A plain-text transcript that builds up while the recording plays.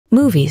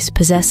Movies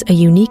possess a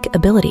unique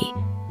ability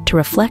to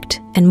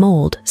reflect and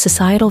mold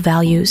societal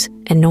values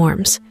and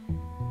norms.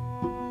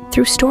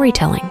 Through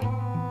storytelling,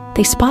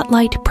 they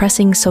spotlight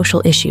pressing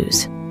social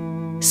issues,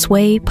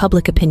 sway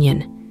public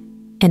opinion,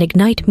 and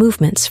ignite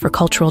movements for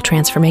cultural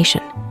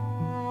transformation.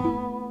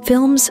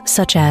 Films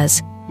such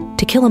as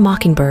To Kill a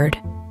Mockingbird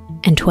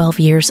and 12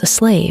 Years a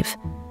Slave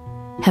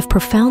have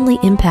profoundly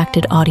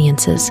impacted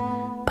audiences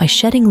by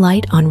shedding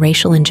light on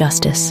racial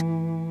injustice,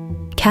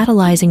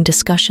 catalyzing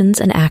discussions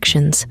and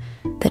actions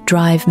that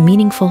drive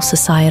meaningful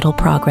societal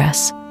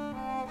progress.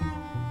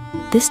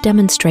 This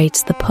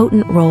demonstrates the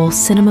potent role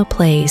cinema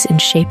plays in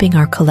shaping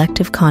our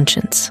collective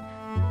conscience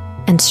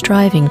and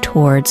striving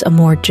towards a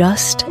more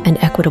just and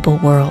equitable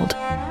world.